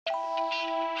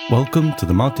Welcome to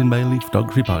the Martin Bailey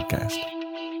Photography Podcast.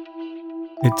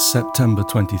 It's September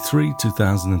 23,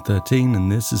 2013,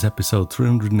 and this is episode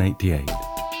 388.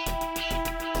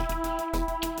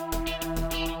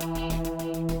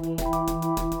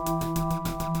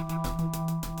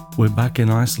 We're back in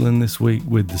Iceland this week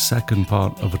with the second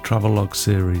part of a Travelogue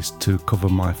series to cover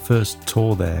my first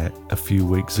tour there a few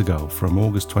weeks ago, from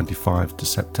August 25 to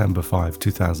September 5,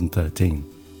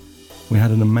 2013. We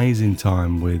had an amazing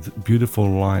time with beautiful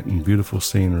light and beautiful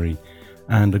scenery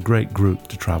and a great group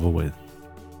to travel with.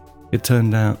 It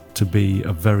turned out to be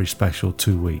a very special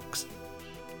 2 weeks.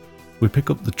 We pick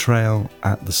up the trail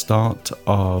at the start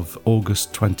of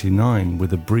August 29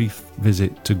 with a brief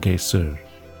visit to Geysir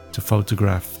to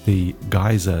photograph the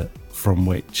geyser from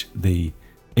which the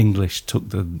English took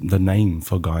the name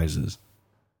for geysers.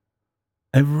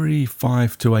 Every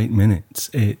 5 to 8 minutes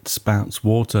it spouts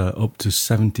water up to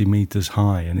 70 meters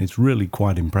high, and it's really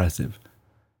quite impressive.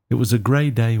 It was a grey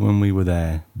day when we were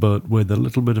there, but with a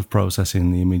little bit of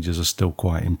processing the images are still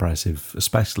quite impressive,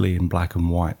 especially in black and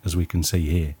white as we can see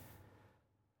here.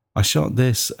 I shot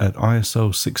this at ISO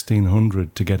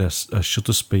 1600 to get a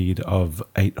shutter speed of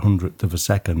 800th of a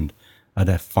second at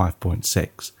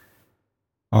f5.6.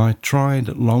 I tried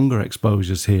longer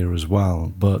exposures here as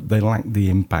well, but they lacked the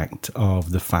impact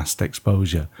of the fast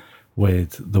exposure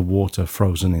with the water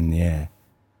frozen in the air.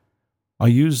 I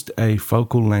used a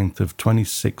focal length of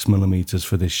 26mm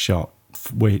for this shot,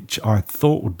 which I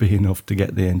thought would be enough to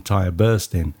get the entire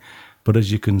burst in, but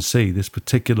as you can see, this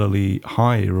particularly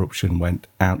high eruption went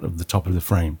out of the top of the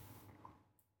frame.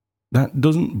 That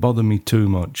doesn't bother me too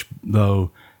much,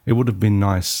 though it would have been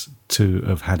nice to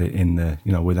have had it in there,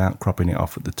 without cropping it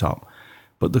off at the top.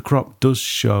 But the crop does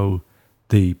show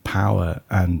the power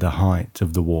and the height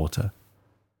of the water.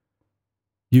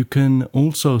 You can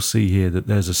also see here that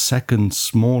there's a second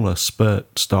smaller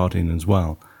spurt starting as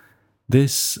well.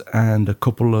 This and a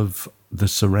couple of the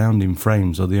surrounding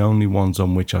frames are the only ones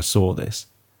on which I saw this.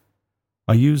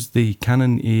 I used the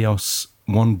Canon EOS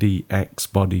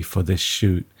 1DX body for this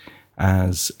shoot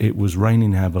as it was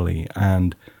raining heavily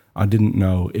and I didn't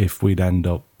know if we'd end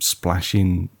up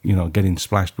splashing, getting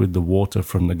splashed with the water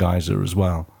from the geyser as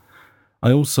well.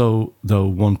 I also, though,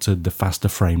 wanted the faster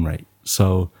frame rate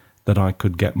so that I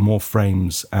could get more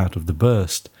frames out of the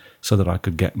burst so that I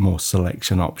could get more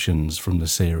selection options from the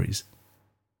series.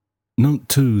 Note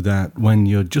too that when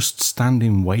you're just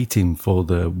standing waiting for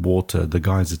the water, the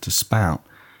geyser to spout,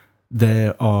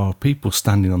 there are people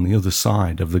standing on the other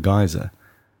side of the geyser.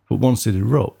 But once it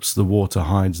erupts, the water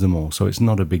hides them all, so it's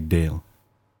not a big deal.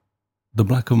 The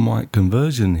black and white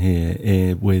conversion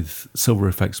here with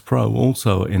Silver FX Pro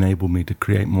also enabled me to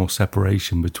create more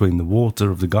separation between the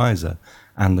water of the geyser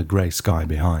and the grey sky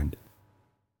behind.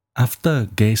 After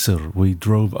Geysir, we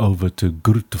drove over to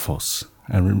Gullfoss,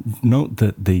 and note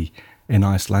that in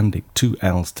Icelandic, 2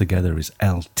 L's together is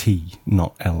LT,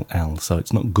 not LL, so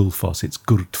it's not Gullfoss, it's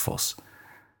Gullfoss.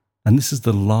 And this is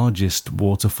the largest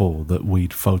waterfall that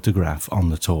we'd photograph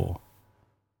on the tour.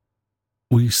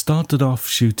 We started off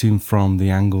shooting from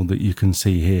the angle that you can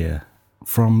see here.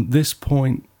 From this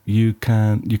point, you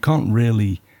can't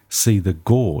really see the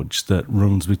gorge that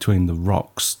runs between the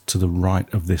rocks to the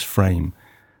right of this frame.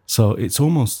 So it's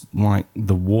almost like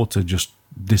the water just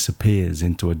disappears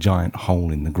into a giant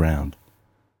hole in the ground.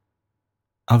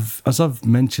 As I've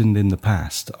mentioned in the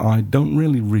past, I don't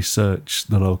really research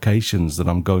the locations that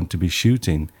I'm going to be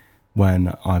shooting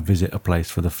when I visit a place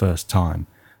for the first time,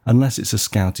 unless it's a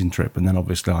scouting trip, and then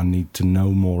obviously I need to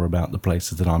know more about the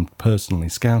places that I'm personally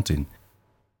scouting.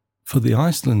 For the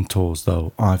Iceland tours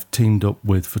though, I've teamed up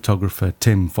with photographer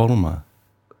Tim Folmer,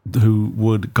 who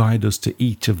would guide us to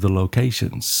each of the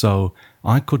locations, so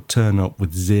I could turn up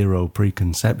with zero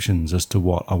preconceptions as to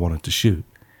what I wanted to shoot.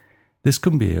 This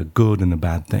can be a good and a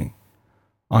bad thing.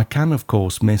 I can, of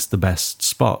course, miss the best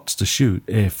spots to shoot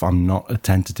if I'm not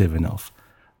attentive enough,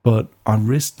 but I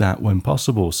risk that when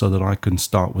possible so that I can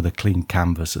start with a clean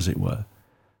canvas, as it were.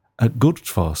 At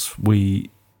Gullfoss,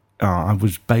 I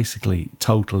was basically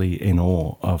totally in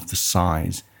awe of the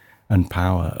size and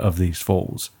power of these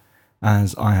falls,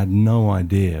 as I had no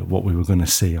idea what we were going to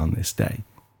see on this day.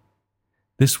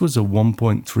 This was a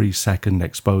 1.3 second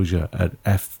exposure at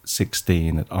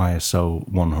f16 at ISO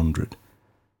 100.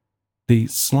 The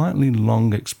slightly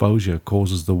long exposure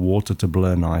causes the water to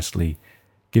blur nicely,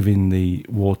 giving the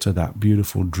water that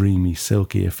beautiful dreamy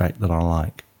silky effect that I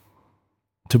like.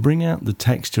 To bring out the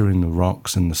texture in the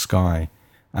rocks and the sky,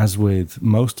 as with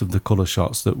most of the colour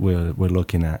shots that we're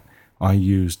looking at, I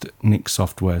used Nik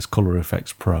Software's Color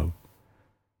Effects Pro.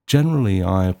 Generally,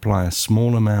 I apply a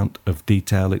small amount of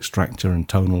detail extractor and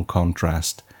tonal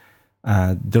contrast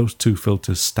those two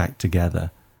filters stacked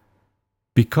together.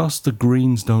 Because the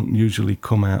greens don't usually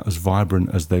come out as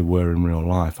vibrant as they were in real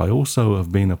life, I also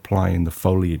have been applying the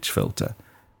foliage filter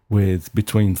with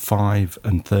between 5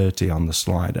 and 30 on the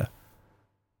slider,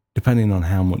 depending on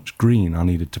how much green I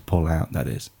needed to pull out, that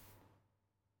is.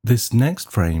 This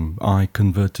next frame I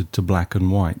converted to black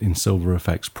and white in Silver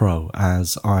FX Pro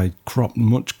as I cropped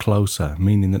much closer,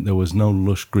 meaning that there was no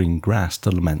lush green grass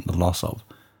to lament the loss of.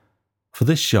 For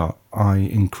this shot, I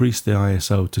increased the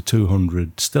ISO to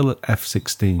 200, still at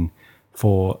f16,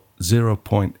 for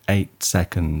 0.8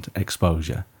 second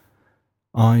exposure.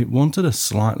 I wanted a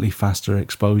slightly faster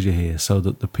exposure here so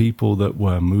that the people that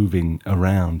were moving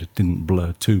around didn't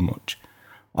blur too much.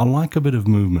 I like a bit of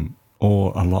movement,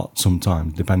 or a lot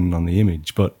sometimes, depending on the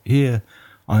image, but here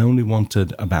I only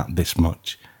wanted about this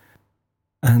much.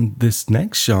 And this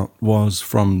next shot was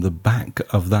from the back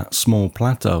of that small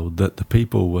plateau that the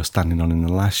people were standing on in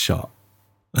the last shot.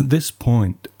 At this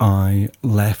point, I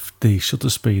left the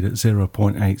shutter speed at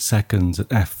 0.8 seconds at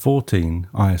f14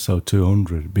 ISO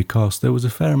 200 because there was a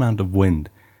fair amount of wind,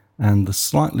 and the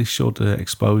slightly shorter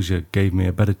exposure gave me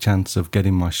a better chance of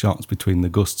getting my shots between the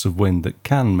gusts of wind that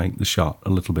can make the shot a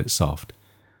little bit soft.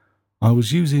 I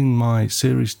was using my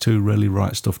Series 2 Really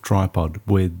Right Stuff tripod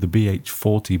with the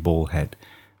BH40 ball head,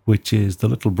 which is the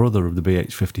little brother of the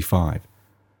BH55.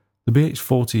 The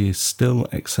BH40 is still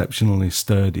exceptionally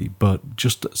sturdy, but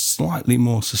just slightly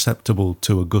more susceptible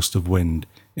to a gust of wind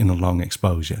in a long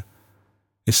exposure.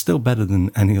 It's still better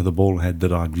than any other ball head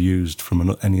that I've used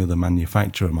from any other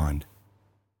manufacturer, mind.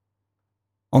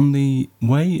 On the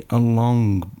way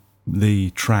along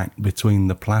the track between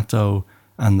the plateau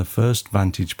and the first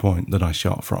vantage point that I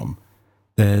shot from,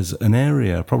 there's an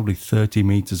area, probably 30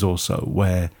 meters or so,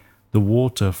 where the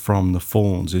water from the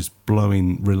falls is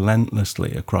blowing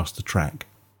relentlessly across the track.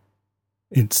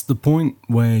 It's the point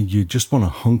where you just want to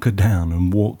hunker down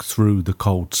and walk through the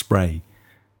cold spray,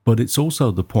 but it's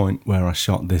also the point where I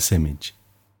shot this image.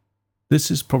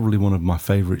 This is probably one of my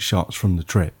favourite shots from the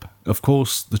trip. Of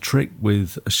course, the trick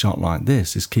with a shot like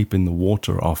this is keeping the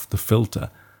water off the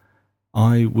filter.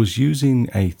 I was using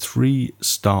a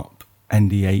 3-stop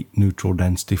ND8 neutral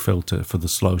density filter for the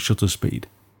slow shutter speed.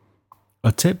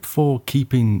 A tip for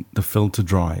keeping the filter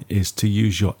dry is to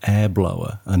use your air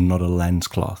blower and not a lens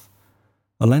cloth.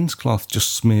 A lens cloth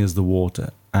just smears the water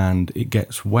and it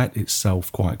gets wet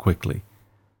itself quite quickly.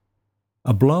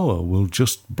 A blower will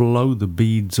just blow the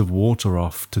beads of water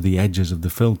off to the edges of the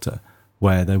filter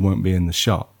where they won't be in the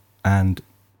shot, and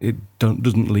it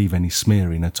doesn't leave any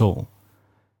smearing at all.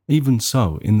 Even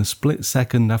so, in the split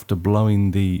second after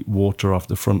blowing the water off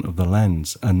the front of the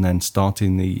lens and then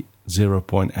starting the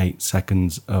 0.8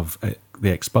 seconds of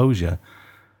the exposure,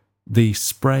 the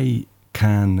spray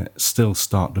can still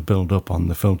start to build up on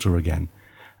the filter again.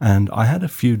 And I had a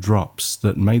few drops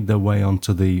that made their way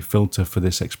onto the filter for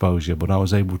this exposure, but I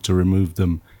was able to remove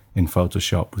them in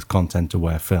Photoshop with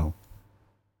content-aware fill.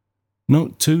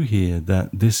 Note too here that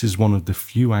this is one of the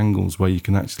few angles where you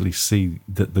can actually see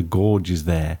that the gorge is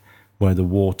there, where the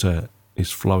water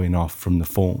is flowing off from the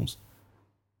falls.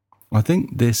 I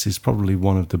think this is probably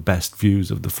one of the best views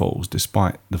of the falls,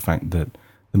 despite the fact that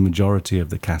the majority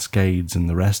of the cascades and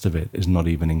the rest of it is not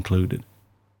even included.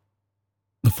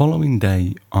 The following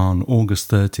day, on August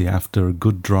 30, after a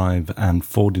good drive and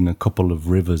fording a couple of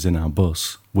rivers in our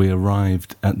bus, we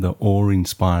arrived at the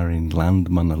awe-inspiring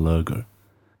Landmannalaugar.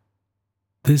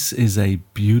 This is a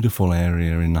beautiful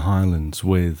area in the Highlands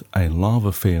with a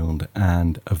lava field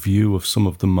and a view of some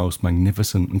of the most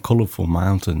magnificent and colourful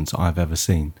mountains I've ever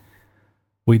seen.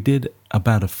 We did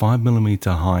about a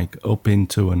 5mm hike up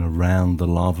into and around the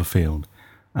lava field,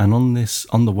 and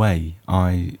on the way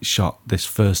I shot this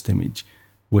first image,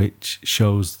 which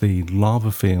shows the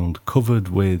lava field covered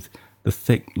with the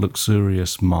thick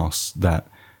luxurious moss that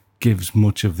gives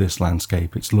much of this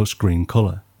landscape its lush green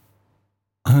colour.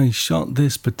 I shot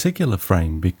this particular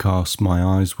frame because my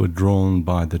eyes were drawn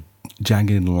by the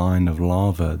jagged line of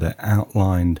lava that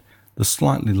outlined the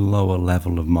slightly lower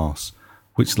level of moss,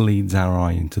 which leads our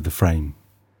eye into the frame,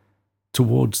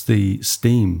 towards the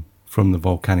steam from the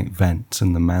volcanic vents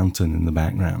and the mountain in the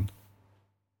background.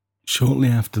 Shortly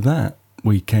after that,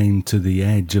 we came to the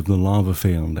edge of the lava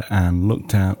field and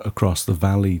looked out across the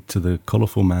valley to the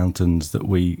colourful mountains that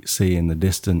we see in the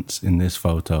distance in this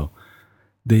photo.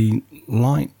 The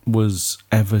light was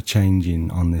ever-changing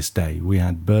on this day. We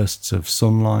had bursts of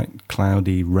sunlight,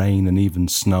 cloudy, rain and even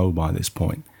snow by this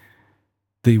point.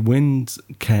 The wind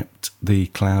kept the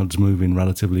clouds moving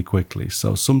relatively quickly,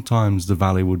 so sometimes the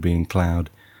valley would be in cloud,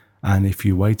 and if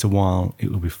you wait a while,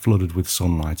 it will be flooded with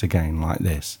sunlight again, like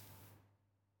this.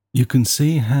 You can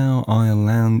see how I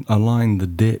align the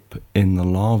dip in the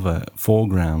lava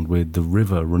foreground with the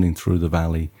river running through the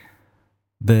valley.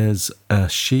 There's a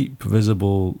sheep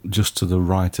visible just to the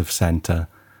right of centre.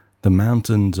 The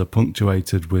mountains are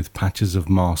punctuated with patches of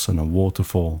moss and a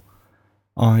waterfall.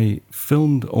 I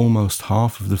filmed almost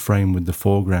half of the frame with the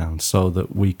foreground so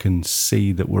that we can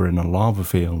see that we're in a lava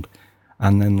field,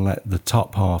 and then let the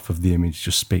top half of the image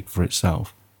just speak for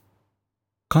itself.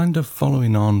 Kind of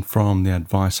following on from the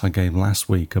advice I gave last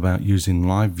week about using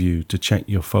live view to check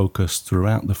your focus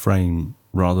throughout the frame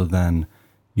rather than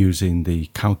using the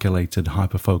calculated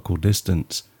hyperfocal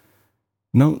distance.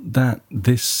 Note that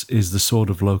this is the sort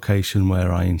of location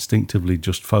where I instinctively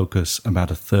just focus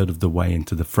about a third of the way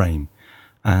into the frame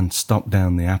and stop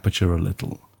down the aperture a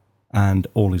little, and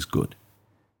all is good.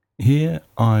 Here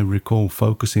I recall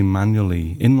focusing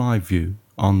manually in live view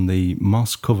on the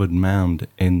moss-covered mound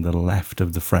in the left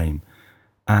of the frame,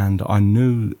 and I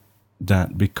knew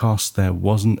that because there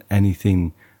wasn't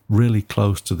anything really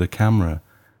close to the camera,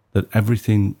 that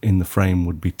everything in the frame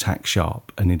would be tack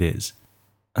sharp, and it is.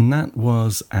 And that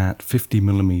was at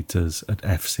 50mm at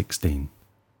f16.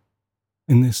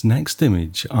 In this next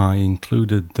image, I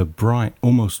included the bright,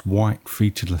 almost white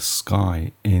featureless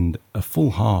sky in a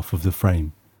full half of the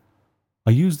frame.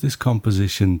 I used this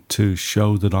composition to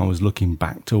show that I was looking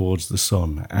back towards the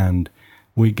sun, and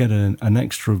we get an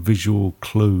extra visual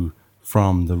clue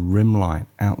from the rim light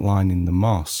outlining the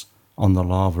moss on the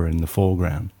lava in the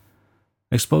foreground,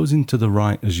 exposing to the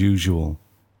right as usual,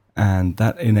 and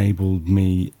that enabled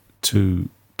me to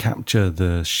capture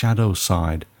the shadow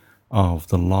side of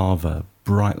the lava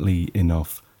brightly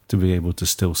enough to be able to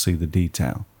still see the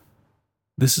detail.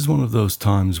 This is one of those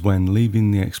times when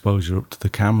leaving the exposure up to the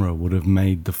camera would have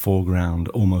made the foreground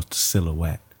almost a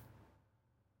silhouette.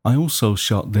 I also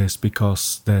shot this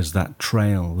because there's that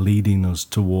trail leading us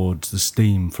towards the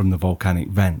steam from the volcanic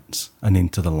vents and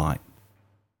into the light.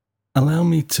 Allow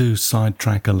me to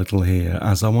sidetrack a little here,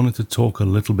 as I wanted to talk a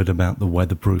little bit about the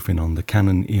weatherproofing on the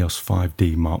Canon EOS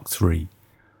 5D Mark III.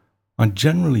 I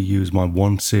generally use my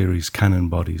 1 series Canon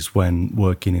bodies when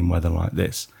working in weather like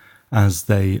this, as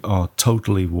they are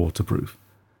totally waterproof.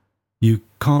 You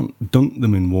can't dunk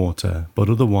them in water, but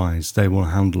otherwise they will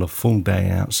handle a full day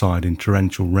outside in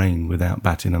torrential rain without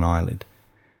batting an eyelid.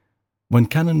 When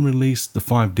Canon released the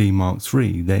 5D Mark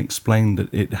III, they explained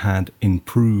that it had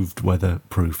improved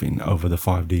weatherproofing over the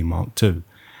 5D Mark II,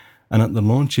 and at the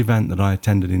launch event that I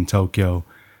attended in Tokyo,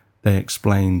 they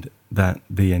explained that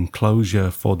the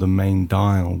enclosure for the main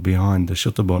dial behind the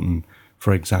shutter button,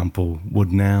 for example,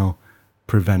 would now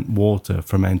prevent water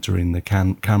from entering the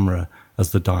camera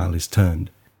as the dial is turned.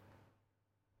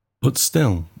 But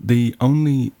still, the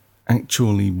only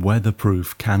actually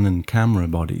weatherproof Canon camera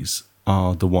bodies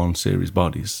are the 1 series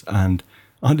bodies, and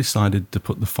I decided to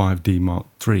put the 5D Mark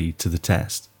III to the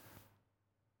test.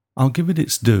 I'll give it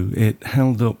its due, it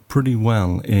held up pretty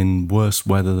well in worse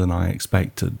weather than I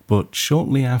expected, but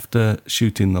shortly after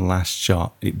shooting the last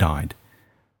shot, it died.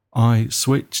 I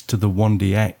switched to the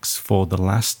 1DX for the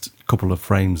last couple of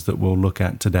frames that we'll look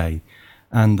at today,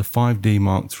 and the 5D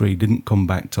Mark III didn't come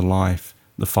back to life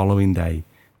the following day,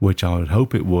 which I would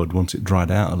hope it would once it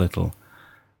dried out a little.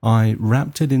 I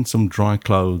wrapped it in some dry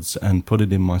clothes and put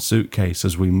it in my suitcase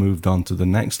as we moved on to the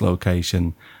next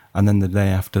location, and then the day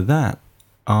after that,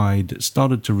 I'd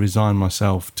started to resign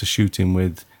myself to shooting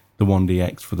with the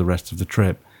 1DX for the rest of the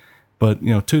trip. But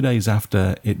 2 days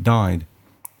after it died,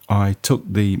 I took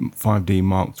the 5D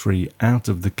Mark III out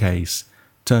of the case,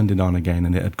 turned it on again,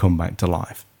 and it had come back to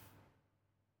life.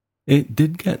 It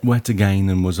did get wet again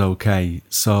and was okay,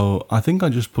 so I think I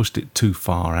just pushed it too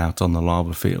far out on the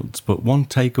lava fields. But one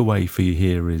takeaway for you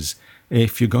here is,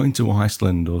 if you're going to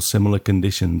Iceland or similar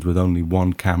conditions with only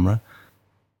 1 camera,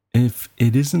 if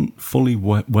it isn't fully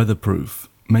weatherproof,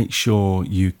 make sure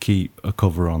you keep a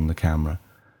cover on the camera.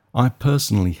 I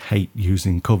personally hate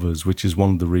using covers, which is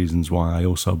one of the reasons why I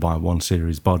also buy 1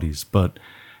 series bodies. But,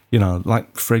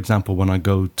 like for example, when I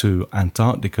go to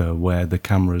Antarctica where the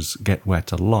cameras get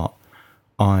wet a lot,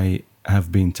 I have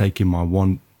been taking my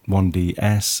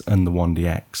 1DS and the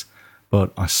 1DX,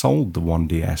 but I sold the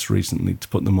 1DS recently to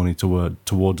put the money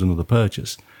towards another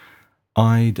purchase.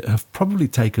 I'd have probably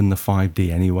taken the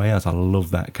 5D anyway, as I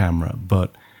love that camera,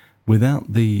 but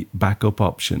without the backup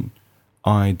option,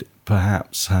 I'd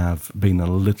perhaps have been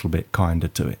a little bit kinder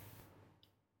to it.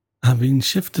 Having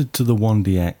shifted to the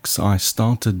 1DX, I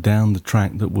started down the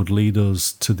track that would lead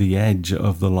us to the edge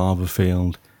of the lava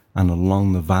field and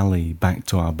along the valley back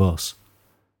to our bus.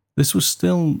 This was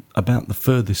still about the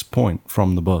furthest point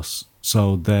from the bus,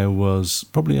 so there was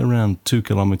probably around 2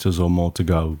 kilometers or more to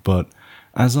go, but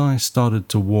as I started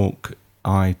to walk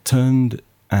I turned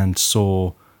and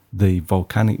saw the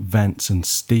volcanic vents and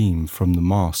steam from the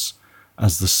moss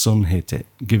as the sun hit it,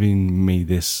 giving me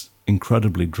this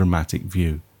incredibly dramatic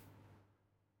view.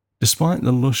 Despite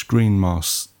the lush green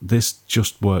moss, this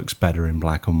just works better in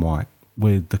black and white,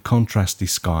 with the contrasty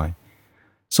sky.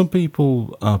 Some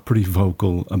people are pretty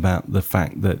vocal about the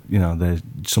fact that,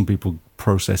 some people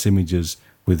process images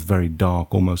with very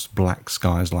dark, almost black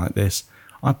skies like this.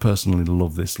 I personally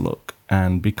love this look,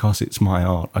 and because it's my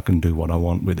art, I can do what I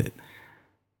want with it.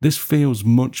 This feels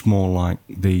much more like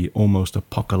the almost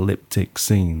apocalyptic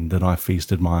scene that I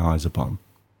feasted my eyes upon.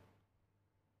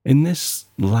 In this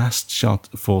last shot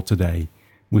for today,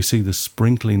 we see the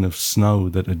sprinkling of snow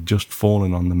that had just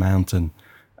fallen on the mountain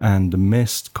and the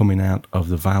mist coming out of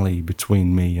the valley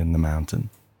between me and the mountain.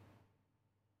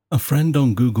 A friend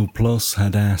on Google Plus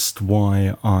had asked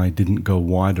why I didn't go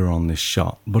wider on this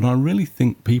shot, but I really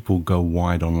think people go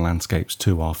wide on landscapes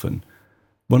too often.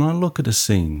 When I look at a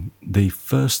scene, the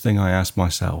first thing I ask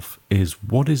myself is,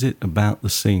 what is it about the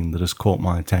scene that has caught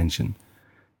my attention?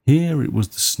 Here it was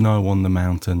the snow on the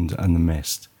mountain and the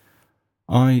mist.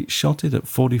 I shot it at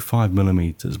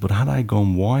 45mm, but had I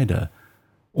gone wider,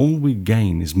 all we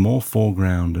gain is more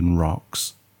foreground and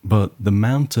rocks, but the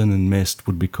mountain and mist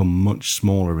would become much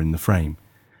smaller in the frame,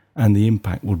 and the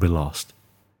impact would be lost.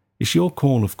 It's your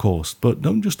call, of course, but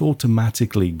don't just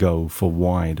automatically go for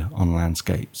wide on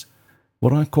landscapes.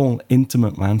 What I call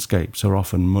intimate landscapes are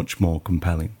often much more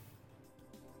compelling.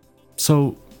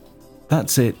 So,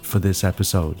 that's it for this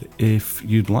episode. If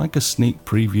you'd like a sneak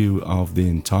preview of the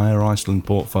entire Iceland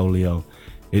portfolio,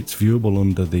 it's viewable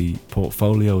under the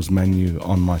Portfolios menu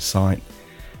on my site.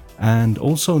 And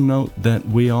also note that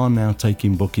we are now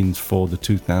taking bookings for the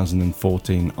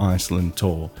 2014 Iceland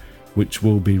tour, which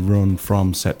will be run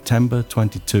from September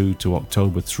 22 to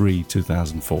October 3,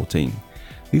 2014.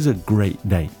 These are great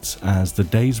dates, as the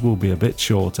days will be a bit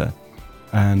shorter,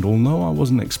 and although I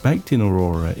wasn't expecting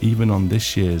Aurora even on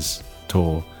this year's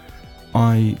tour,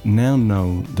 I now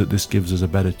know that this gives us a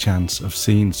better chance of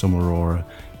seeing some Aurora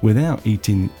without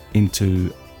eating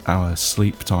into our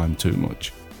sleep time too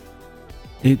much.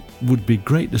 It would be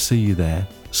great to see you there,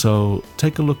 so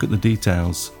take a look at the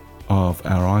details of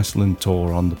our Iceland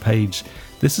tour on the page.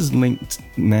 This is linked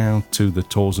now to the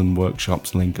tours and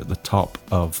workshops link at the top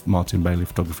of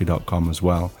martinbaileyphotography.com as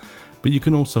well, but you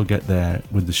can also get there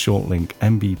with the short link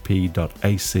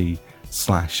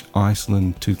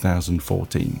mbp.ac/Iceland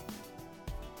 2014.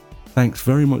 Thanks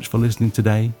very much for listening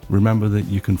today. Remember that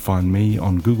you can find me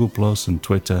on Google Plus and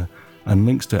Twitter, and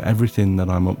links to everything that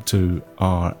I'm up to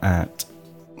are at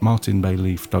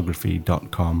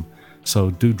martinbaileyphotography.com,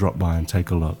 so do drop by and take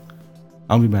a look.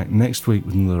 I'll be back next week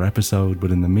with another episode,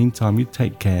 but in the meantime, you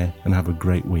take care and have a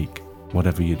great week,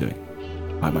 whatever you're doing.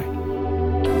 Bye bye.